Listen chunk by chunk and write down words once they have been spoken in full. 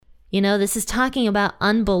This is talking about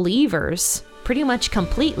unbelievers pretty much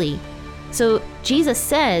completely. So Jesus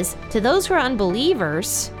says to those who are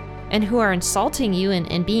unbelievers and who are insulting you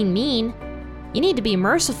and being mean, you need to be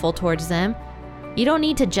merciful towards them. You don't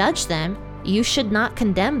need to judge them. You should not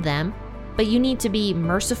condemn them, but you need to be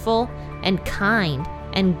merciful and kind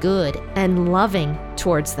and good and loving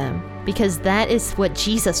towards them, because that is what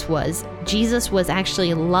Jesus was. Jesus was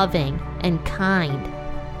actually loving and kind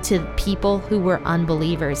to people who were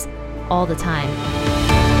unbelievers all the time.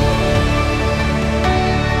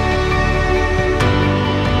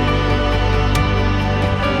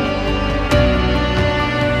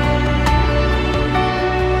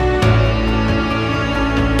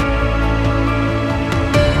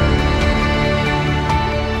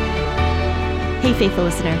 Hey, faithful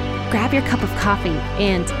listener, grab your cup of coffee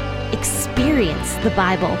and experience the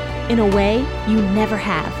Bible in a way you never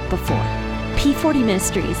have before. P40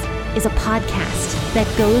 Ministries is a podcast that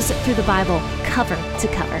goes through the Bible cover to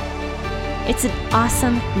cover. It's an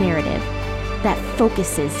awesome narrative that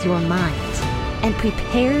focuses your mind and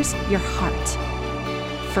prepares your heart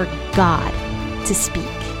for God to speak.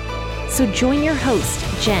 So join your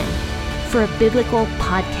host, Jen, for a biblical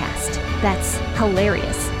podcast that's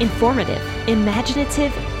hilarious, informative,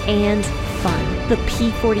 imaginative, and fun. The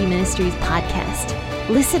P40 Ministries podcast.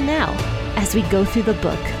 Listen now as we go through the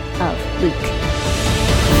book of Luke.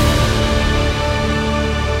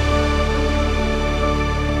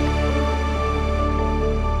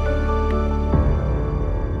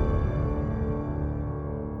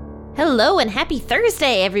 Hello and happy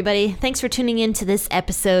Thursday, everybody. Thanks for tuning in to this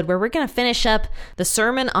episode where we're going to finish up the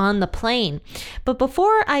Sermon on the Plain. But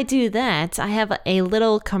before I do that, I have a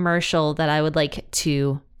little commercial that I would like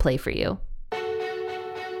to play for you.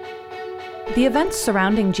 The events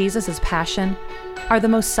surrounding Jesus' passion are the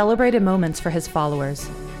most celebrated moments for his followers.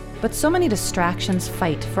 But so many distractions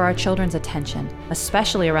fight for our children's attention,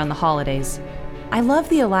 especially around the holidays. I love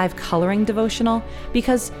the Alive Coloring Devotional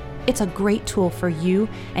because it's a great tool for you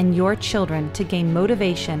and your children to gain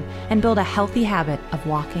motivation and build a healthy habit of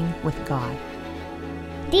walking with God.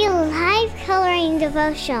 The Alive Coloring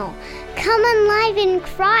Devotional. Come alive in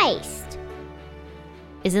Christ.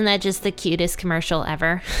 Isn't that just the cutest commercial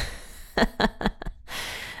ever?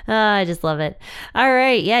 I just love it. All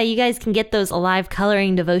right. Yeah, you guys can get those Alive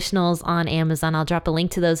Coloring Devotionals on Amazon. I'll drop a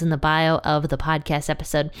link to those in the bio of the podcast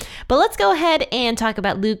episode. But let's go ahead and talk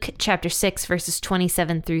about Luke chapter 6, verses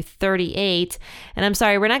 27 through 38. And I'm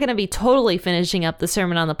sorry, we're not going to be totally finishing up the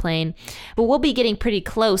Sermon on the Plain, but we'll be getting pretty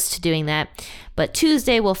close to doing that. But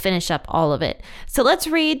Tuesday, we'll finish up all of it. So let's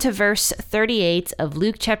read to verse 38 of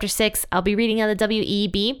Luke chapter 6. I'll be reading out of the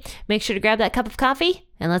WEB. Make sure to grab that cup of coffee,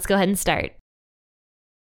 and let's go ahead and start.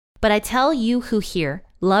 But I tell you who hear,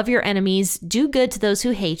 love your enemies, do good to those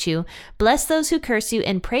who hate you, bless those who curse you,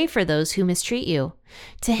 and pray for those who mistreat you.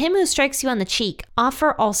 To him who strikes you on the cheek,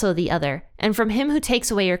 offer also the other, and from him who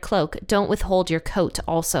takes away your cloak, don't withhold your coat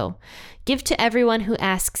also. Give to everyone who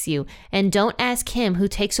asks you, and don't ask him who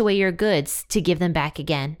takes away your goods to give them back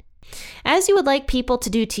again. As you would like people to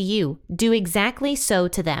do to you, do exactly so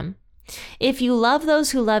to them. If you love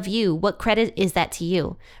those who love you, what credit is that to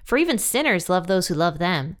you? For even sinners love those who love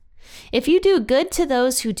them. If you do good to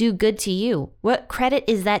those who do good to you, what credit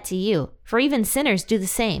is that to you? For even sinners do the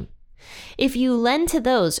same. If you lend to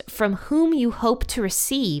those from whom you hope to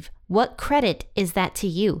receive, what credit is that to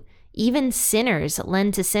you? Even sinners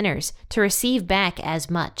lend to sinners to receive back as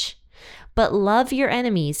much. But love your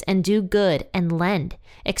enemies and do good and lend,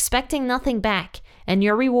 expecting nothing back, and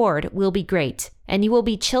your reward will be great, and you will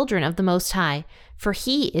be children of the Most High, for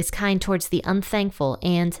he is kind towards the unthankful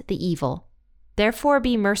and the evil. Therefore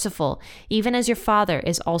be merciful, even as your Father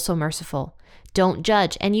is also merciful. Don't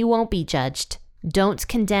judge, and you won't be judged. Don't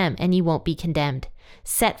condemn, and you won't be condemned.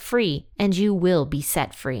 Set free, and you will be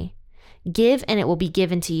set free. Give, and it will be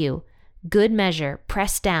given to you. Good measure,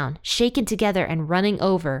 pressed down, shaken together, and running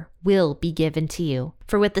over, will be given to you.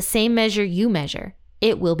 For with the same measure you measure,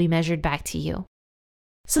 it will be measured back to you.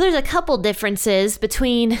 So there's a couple differences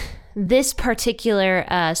between this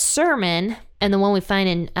particular sermon and the one we find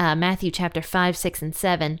in Matthew chapter 5, 6, and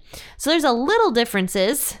 7. So there's a little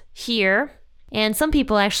differences here. And some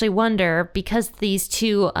people actually wonder, because these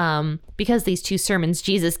two sermons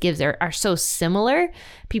Jesus gives are so similar,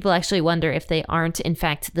 people actually wonder if they aren't in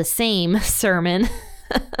fact the same sermon,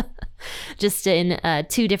 just in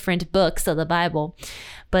two different books of the Bible.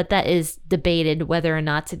 But that is debated whether or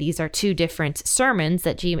not these are two different sermons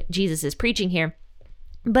that Jesus is preaching here.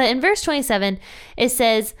 But in verse 27, it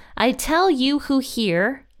says, I tell you who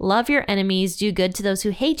hear, love your enemies, do good to those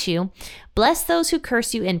who hate you, bless those who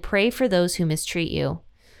curse you, and pray for those who mistreat you.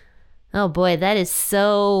 Oh boy, that is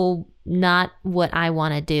so not what I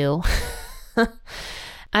want to do.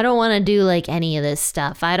 I don't want to do like any of this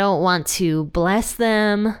stuff. I don't want to bless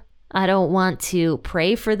them. I don't want to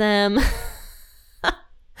pray for them. I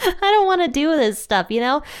don't want to do this stuff, you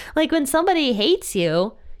know? Like when somebody hates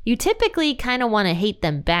you, you typically kind of want to hate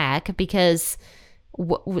them back because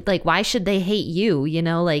like why should they hate you? You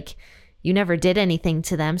know, like you never did anything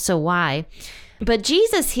to them, so why? But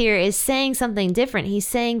Jesus here is saying something different. He's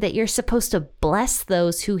saying that you're supposed to bless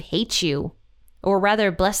those who hate you, or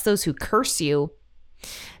rather bless those who curse you.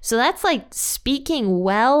 So that's like speaking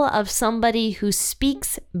well of somebody who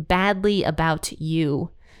speaks badly about you.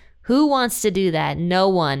 Who wants to do that? No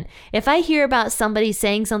one. If I hear about somebody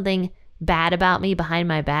saying something bad about me behind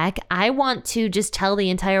my back, I want to just tell the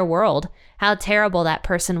entire world how terrible that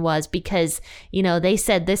person was because, you know, they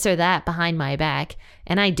said this or that behind my back.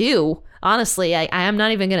 And I do. Honestly, I am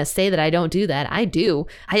not even going to say that I don't do that. I do.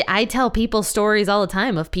 I tell people stories all the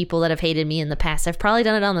time of people that have hated me in the past. I've probably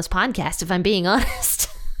done it on this podcast, if I'm being honest.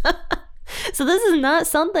 So this is not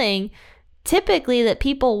something typically that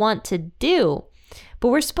people want to do. But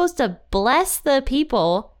we're supposed to bless the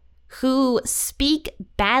people who speak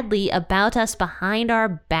badly about us behind our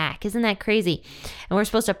back. Isn't that crazy? And we're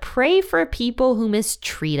supposed to pray for people who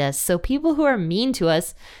mistreat us. So people who are mean to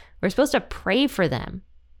us, we're supposed to pray for them.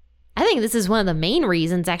 I think this is one of the main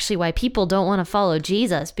reasons actually why people don't want to follow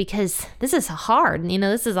Jesus, because this is hard. You know,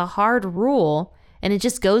 this is a hard rule and it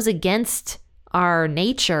just goes against our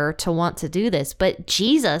nature to want to do this. But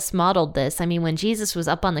Jesus modeled this. I mean, when Jesus was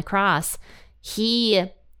up on the cross, he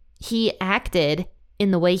acted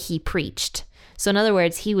in the way he preached. So in other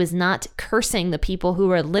words, he was not cursing the people who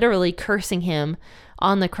were literally cursing him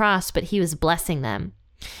on the cross, but he was blessing them.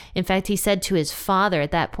 In fact, he said to his Father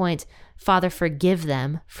at that point, "Father, forgive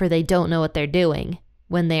them, for they don't know what they're doing,"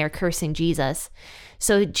 when they are cursing Jesus.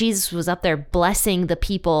 So Jesus was up there blessing the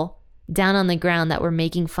people down on the ground that were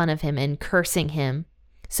making fun of him and cursing him.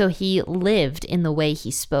 So he lived in the way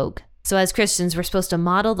he spoke. So as Christians, we're supposed to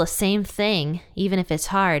model the same thing, even if it's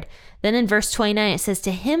hard. Then in verse 29, it says,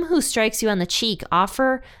 "To him who strikes you on the cheek,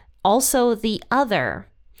 offer also the other."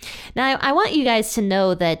 Now, I want you guys to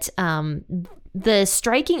know that the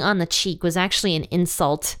striking on the cheek was actually an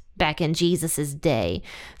insult back in Jesus's day.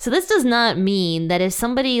 So this does not mean that if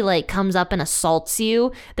somebody like comes up and assaults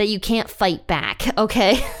you, that you can't fight back,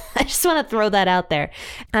 okay? I just want to throw that out there.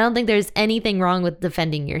 I don't think there's anything wrong with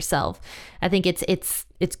defending yourself. I think it's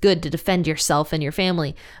good to defend yourself and your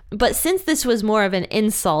family. But since this was more of an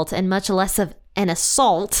insult and much less of an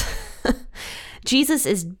assault, Jesus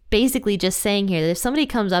is basically just saying here that if somebody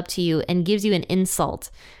comes up to you and gives you an insult,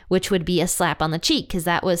 which would be a slap on the cheek, because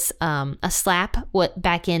that was a slap, what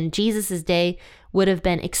back in Jesus's day would have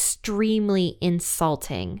been extremely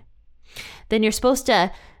insulting, then you're supposed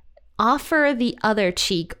to offer the other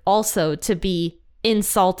cheek also to be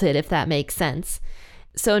insulted, if that makes sense.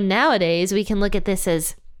 So nowadays we can look at this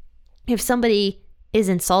as if somebody is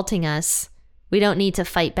insulting us, we don't need to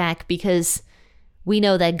fight back because we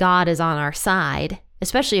know that God is on our side,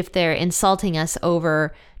 especially if they're insulting us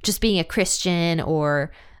over just being a Christian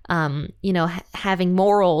or, having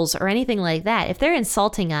morals or anything like that. If they're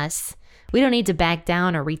insulting us, we don't need to back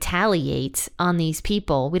down or retaliate on these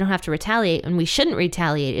people. We don't have to retaliate, and we shouldn't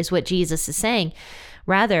retaliate is what Jesus is saying.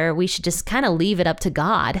 Rather, we should just kind of leave it up to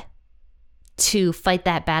God to fight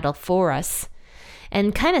that battle for us.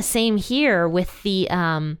 And kind of same here with the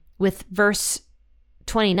with verse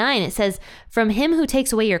 29, it says, "From him who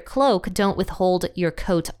takes away your cloak, don't withhold your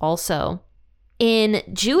coat also." In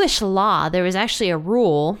Jewish law, there was actually a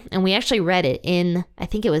rule, and we actually read it in, I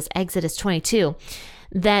think it was Exodus 22,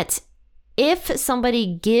 that if somebody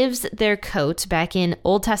gives their coat, back in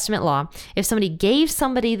Old Testament law, if somebody gave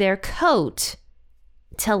somebody their coat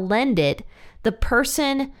to lend it, the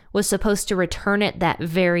person was supposed to return it that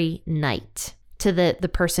very night to the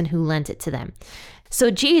person who lent it to them. So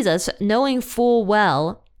Jesus, knowing full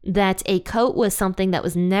well that a coat was something that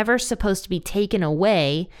was never supposed to be taken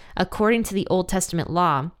away according to the Old Testament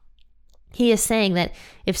law, he is saying that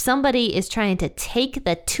if somebody is trying to take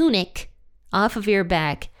the tunic off of your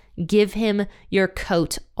back, give him your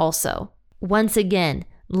coat also. Once again,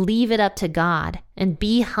 leave it up to God and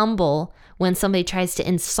be humble when somebody tries to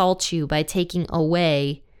insult you by taking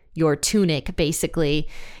away your tunic, basically.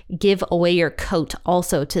 Give away your coat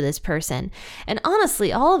also to this person. And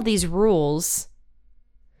honestly, all of these rules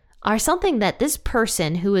are something that this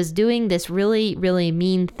person who is doing this really, really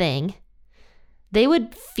mean thing, they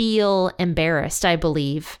would feel embarrassed, I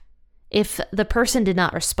believe, if the person did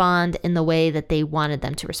not respond in the way that they wanted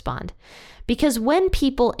them to respond. Because when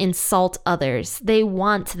people insult others, they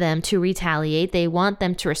want them to retaliate. They want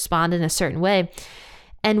them to respond in a certain way.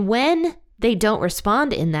 And when they don't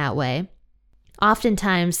respond in that way,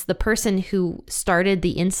 oftentimes the person who started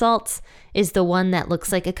the insults is the one that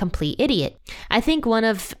looks like a complete idiot. I think one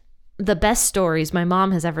of the best stories my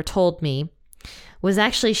mom has ever told me was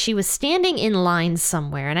actually she was standing in line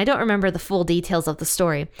somewhere, and I don't remember the full details of the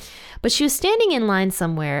story, but she was standing in line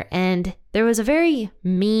somewhere, and there was a very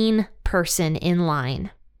mean person in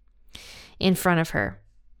line in front of her.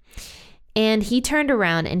 And he turned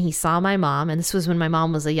around and he saw my mom, and this was when my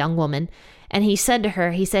mom was a young woman, and he said to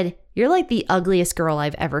her, he said, "You're like the ugliest girl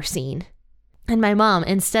I've ever seen." And my mom,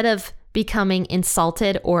 instead of becoming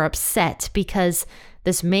insulted or upset because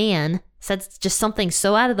this man said just something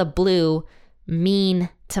so out of the blue mean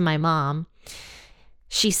to my mom,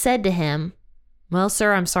 she said to him, "Well,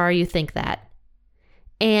 sir, I'm sorry you think that."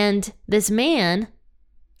 And this man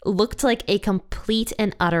looked like a complete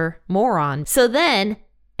and utter moron. So then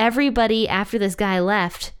everybody, after this guy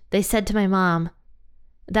left, they said to my mom,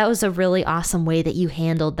 "That was a really awesome way that you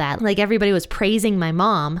handled that." Like everybody was praising my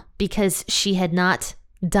mom because she had not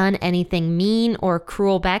done anything mean or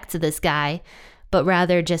cruel back to this guy, but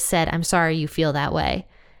rather just said, "I'm sorry you feel that way."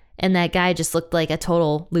 And that guy just looked like a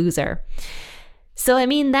total loser. So, I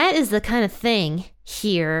mean, that is the kind of thing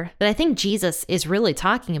here that I think Jesus is really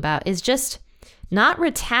talking about, is just not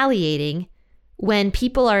retaliating when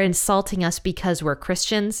people are insulting us because we're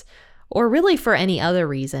Christians or really for any other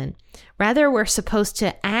reason. Rather, we're supposed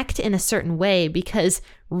to act in a certain way because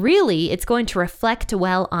really it's going to reflect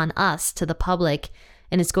well on us to the public,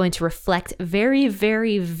 and it's going to reflect very,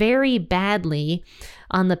 very, very badly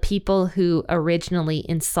on the people who originally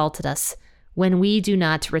insulted us when we do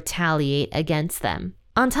not retaliate against them.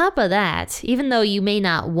 On top of that, even though you may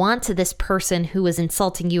not want this person who was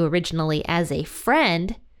insulting you originally as a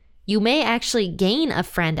friend, you may actually gain a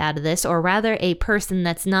friend out of this, or rather a person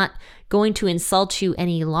that's not going to insult you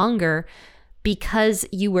any longer because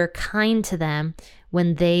you were kind to them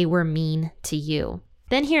when they were mean to you.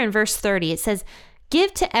 Then here in verse 30, it says,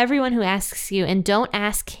 "Give to everyone who asks you, and don't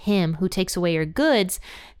ask him who takes away your goods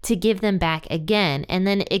to give them back again." And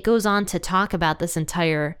then it goes on to talk about this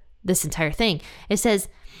entire thing. It says,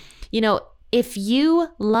 if you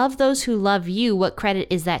love those who love you, what credit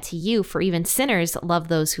is that to you? For even sinners love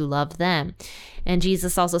those who love them. And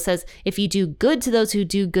Jesus also says, if you do good to those who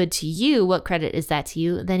do good to you, what credit is that to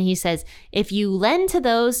you? Then he says, if you lend to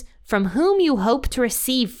those from whom you hope to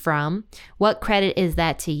receive from, what credit is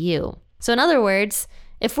that to you? So in other words,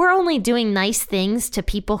 if we're only doing nice things to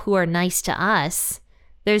people who are nice to us,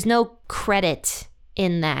 there's no credit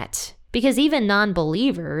in that. Because even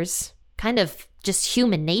non-believers, kind of just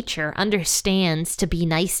human nature, understands to be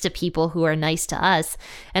nice to people who are nice to us,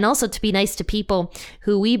 and also to be nice to people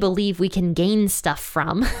who we believe we can gain stuff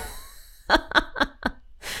from.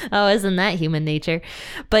 Oh, isn't that human nature?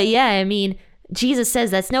 But yeah, I mean, Jesus says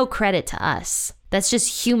that's no credit to us. That's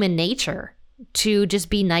just human nature, to just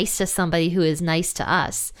be nice to somebody who is nice to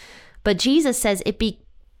us. But Jesus says it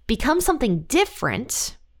becomes something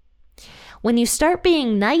different when you start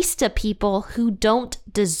being nice to people who don't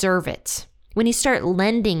deserve it. When you start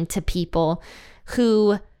lending to people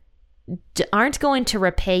who aren't going to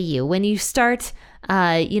repay you. When you start,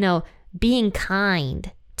 being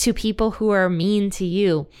kind to people who are mean to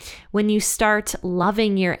you. When you start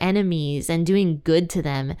loving your enemies and doing good to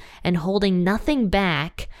them and holding nothing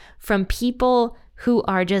back from people who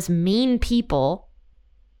are just mean people,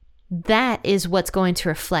 that is what's going to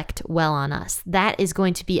reflect well on us. That is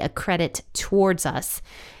going to be a credit towards us.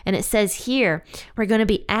 And it says here, we're going to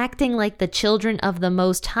be acting like the children of the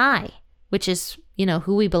Most High, which is,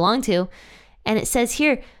 who we belong to. And it says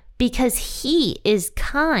here, because he is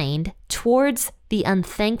kind towards the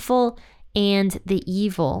unthankful and the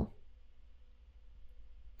evil.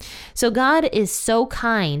 So God is so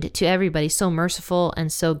kind to everybody, so merciful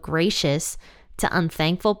and so gracious to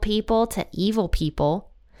unthankful people, to evil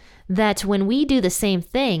people, that when we do the same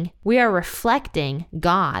thing, we are reflecting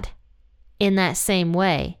God in that same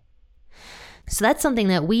way. So that's something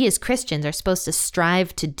that we as Christians are supposed to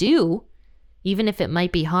strive to do, even if it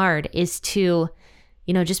might be hard, is to,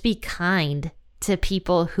 just be kind to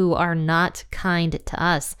people who are not kind to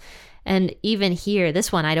us. And even here,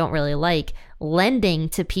 this one I don't really like, lending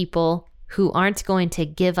to people who aren't going to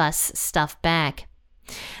give us stuff back.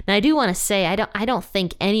 Now I do want to say, I don't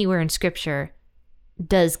think anywhere in Scripture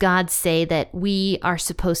does God say that we are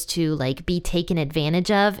supposed to be taken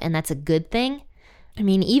advantage of, and that's a good thing. I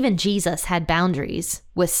mean, even Jesus had boundaries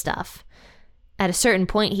with stuff. at a certain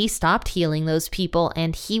point, he stopped healing those people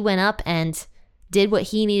and he went up and did what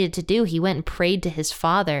he needed to do. He went and prayed to his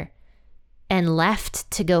Father and left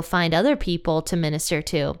to go find other people to minister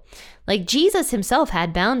to. Like, Jesus himself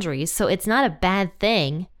had boundaries, so it's not a bad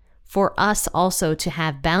thing for us also to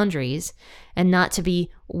have boundaries and not to be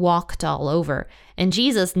walked all over. And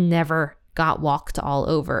Jesus never got walked all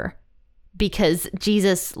over because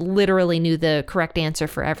Jesus literally knew the correct answer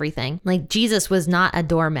for everything. Like, Jesus was not a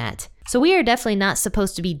doormat. So we are definitely not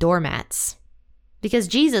supposed to be doormats because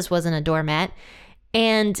Jesus wasn't a doormat.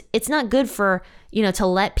 And it's not good for, to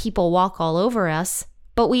let people walk all over us,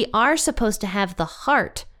 but we are supposed to have the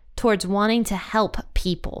heart towards wanting to help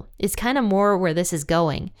people. It's kind of more where this is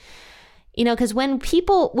going. Because when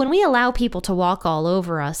we allow people to walk all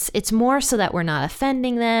over us, it's more so that we're not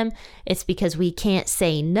offending them. It's because we can't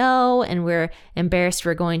say no and we're embarrassed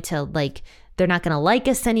they're not going to like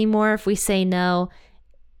us anymore if we say no.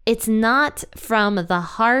 It's not from the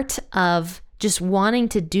heart of just wanting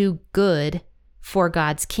to do good for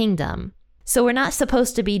God's kingdom. So we're not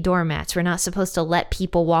supposed to be doormats. We're not supposed to let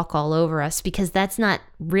people walk all over us because that's not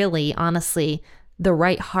really, honestly, the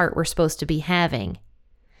right heart we're supposed to be having.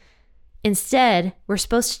 Instead, we're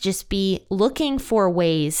supposed to just be looking for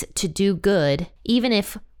ways to do good, even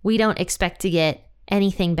if we don't expect to get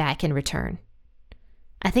anything back in return.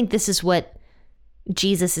 I think this is what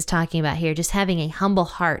Jesus is talking about here, just having a humble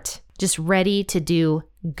heart, just ready to do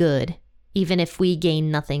good, even if we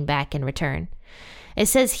gain nothing back in return. It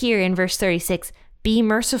says here in verse 36, be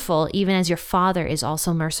merciful even as your Father is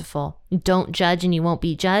also merciful. Don't judge and you won't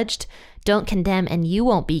be judged. Don't condemn and you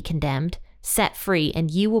won't be condemned. Set free and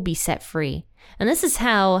you will be set free. And this is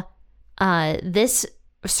how this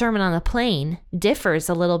Sermon on the Plain differs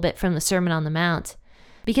a little bit from the Sermon on the Mount.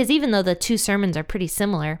 Because even though the two sermons are pretty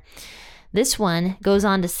similar, this one goes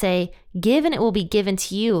on to say, give and it will be given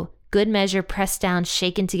to you. Good measure, pressed down,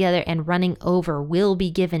 shaken together, and running over will be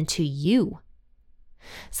given to you.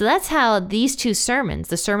 So that's how these two sermons,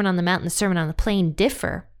 the Sermon on the Mount and the Sermon on the Plain,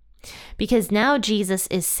 differ. Because now Jesus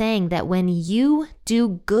is saying that when you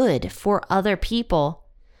do good for other people,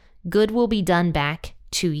 good will be done back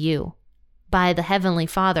to you by the Heavenly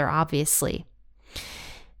Father, obviously.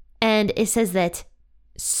 And it says that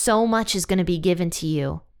so much is going to be given to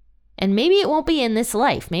you. And maybe it won't be in this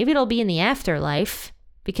life. Maybe it'll be in the afterlife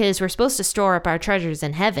because we're supposed to store up our treasures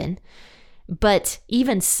in heaven. But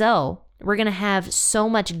even so, we're going to have so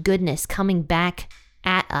much goodness coming back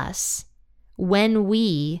at us when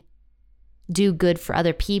we do good for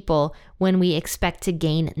other people, when we expect to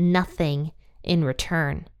gain nothing in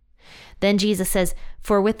return. Then Jesus says,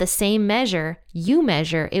 for with the same measure you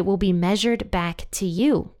measure, it will be measured back to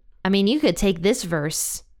you. I mean, you could take this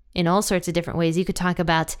verse in all sorts of different ways. You could talk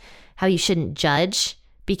about how you shouldn't judge,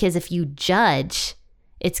 because if you judge,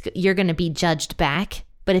 you're going to be judged back.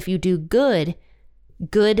 But if you do good,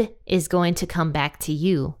 good is going to come back to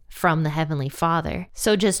you from the Heavenly Father.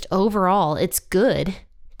 So just overall, it's good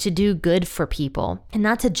to do good for people and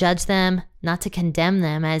not to judge them, not to condemn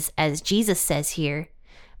them as Jesus says here,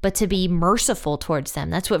 but to be merciful towards them.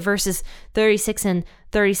 That's what verses 36 and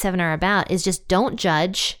 37 are about, is just don't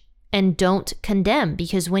judge and don't condemn.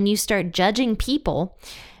 Because when you start judging people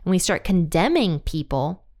and we start condemning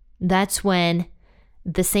people, that's when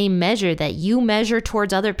the same measure that you measure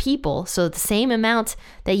towards other people, so the same amount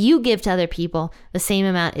that you give to other people, the same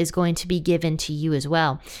amount is going to be given to you as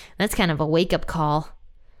well. That's kind of a wake-up call.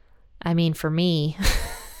 I mean, for me,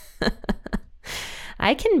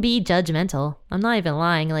 I can be judgmental. I'm not even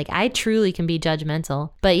lying. Like, I truly can be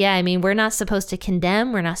judgmental. But yeah, I mean, we're not supposed to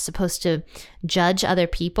condemn. We're not supposed to judge other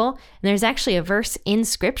people. And there's actually a verse in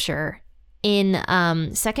Scripture in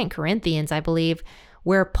 2 Corinthians, I believe,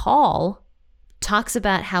 where Paul talks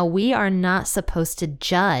about how we are not supposed to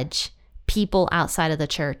judge people outside of the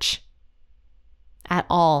church at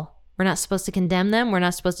all. We're not supposed to condemn them. We're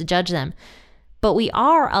not supposed to judge them. But we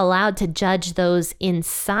are allowed to judge those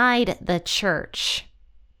inside the church.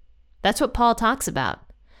 That's what Paul talks about.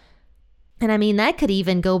 And I mean, that could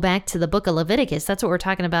even go back to the book of Leviticus. That's what we're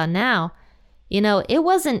talking about now. It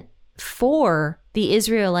wasn't for the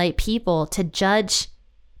Israelite people to judge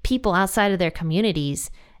people outside of their communities.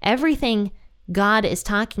 Everything God is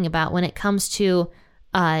talking about when it comes to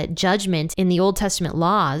judgment in the Old Testament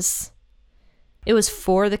laws, it was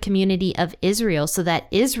for the community of Israel, so that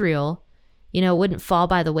Israel, wouldn't fall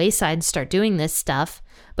by the wayside and start doing this stuff.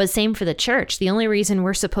 But same for the church. The only reason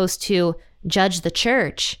we're supposed to judge the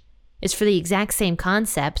church is for the exact same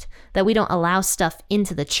concept, that we don't allow stuff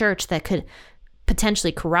into the church that could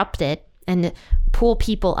potentially corrupt it and pull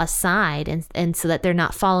people aside, and so that they're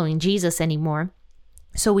not following Jesus anymore.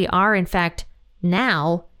 So we are, in fact,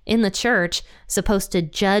 now in the church, supposed to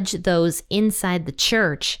judge those inside the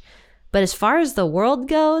church. But as far as the world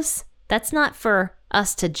goes, that's not for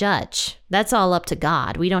us to judge. That's all up to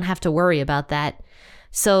God. We don't have to worry about that.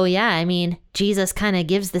 So yeah, I mean, Jesus kind of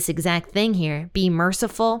gives this exact thing here. Be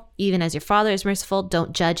merciful, even as your Father is merciful.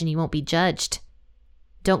 Don't judge and you won't be judged.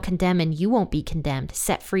 Don't condemn and you won't be condemned.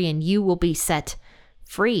 Set free and you will be set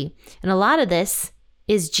free. And a lot of this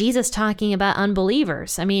is Jesus talking about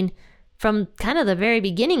unbelievers. I mean, from kind of the very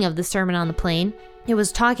beginning of the Sermon on the Plain, it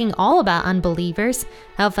was talking all about unbelievers.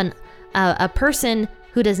 How if a person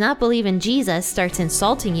who does not believe in Jesus starts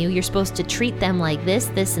insulting you, you're supposed to treat them like this,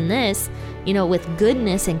 and this, with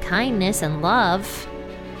goodness and kindness and love.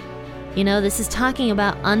 This is talking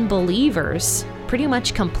about unbelievers pretty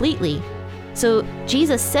much completely. So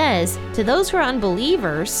Jesus says to those who are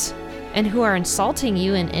unbelievers and who are insulting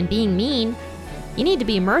you and being mean, you need to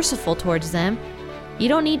be merciful towards them. You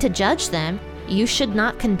don't need to judge them. You should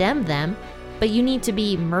not condemn them, but you need to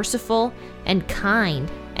be merciful and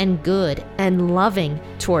kind and good and loving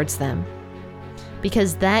towards them.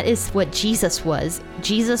 Because that is what Jesus was.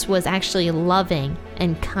 Jesus was actually loving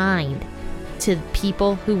and kind to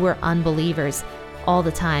people who were unbelievers all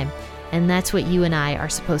the time. And that's what you and I are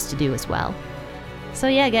supposed to do as well. So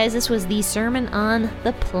yeah, guys, this was the Sermon on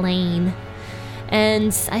the Plain.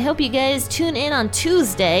 And I hope you guys tune in on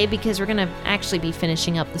Tuesday, because we're going to actually be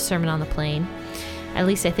finishing up the Sermon on the Plain. At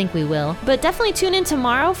least I think we will. But definitely tune in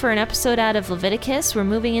tomorrow for an episode out of Leviticus. We're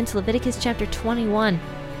moving into Leviticus chapter 21.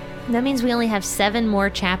 That means we only have 7 more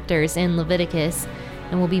chapters in Leviticus,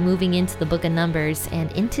 and we'll be moving into the book of Numbers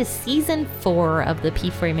and into season 4 of the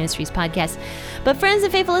P4A Ministries podcast. But friends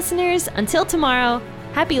and faithful listeners, until tomorrow,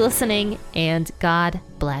 happy listening and God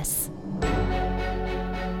bless.